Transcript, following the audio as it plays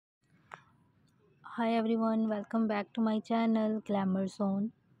Hi everyone, welcome back to my channel Glamour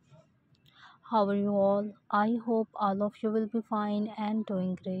Zone. How are you all? I hope all of you will be fine and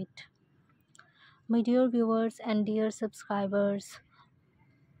doing great. My dear viewers and dear subscribers,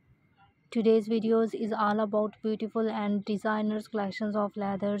 today's videos is all about beautiful and designers collections of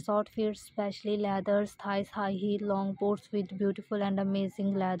leathers outfits, especially leathers, thighs, high heel, long boots with beautiful and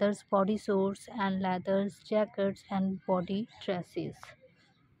amazing leathers, bodysuits and leathers, jackets and body dresses.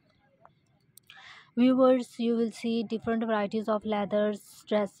 Viewers, you will see different varieties of leathers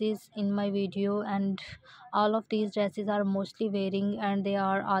dresses in my video, and all of these dresses are mostly wearing and they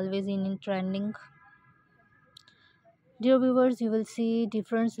are always in trending. Dear viewers, you will see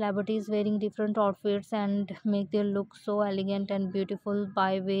different celebrities wearing different outfits and make their look so elegant and beautiful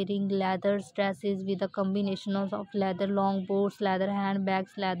by wearing leather dresses with a combination of leather long boots, leather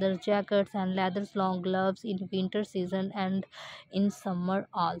handbags, leather jackets and leather long gloves in winter season and in summer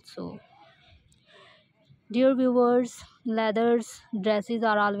also. Dear viewers, leathers dresses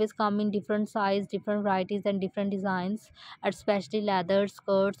are always come in different size, different varieties and different designs. Especially leather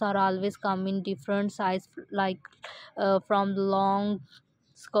skirts are always come in different size like from long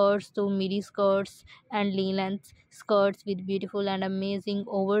skirts to midi skirts and lean length skirts with beautiful and amazing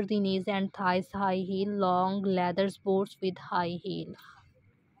over the knees and thighs high heel long leather boots with high heel.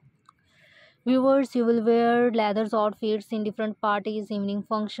 Viewers, you will wear leather outfits in different parties, evening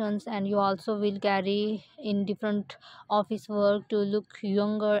functions, and you also will carry in different office work to look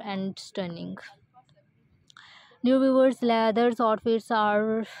younger and stunning. New viewers, leather outfits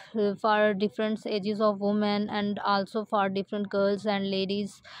are for different ages of women and also for different girls and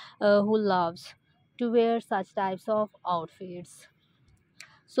ladies who loves to wear such types of outfits.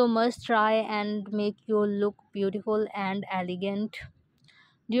 So must try and make you look beautiful and elegant.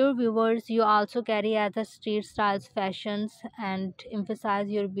 Dear viewers, you also carry other street styles fashions and emphasize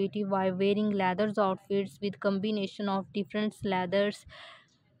your beauty by wearing leathers outfits with combination of different leathers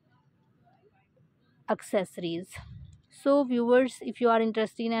accessories. So viewers, if you are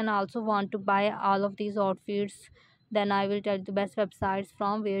interested and also want to buy all of these outfits, then I will tell you the best websites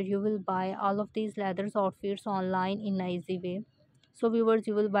from where you will buy all of these leathers outfits online in an easy way. So viewers,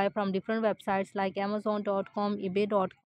 you will buy from different websites like amazon.com, ebay.com,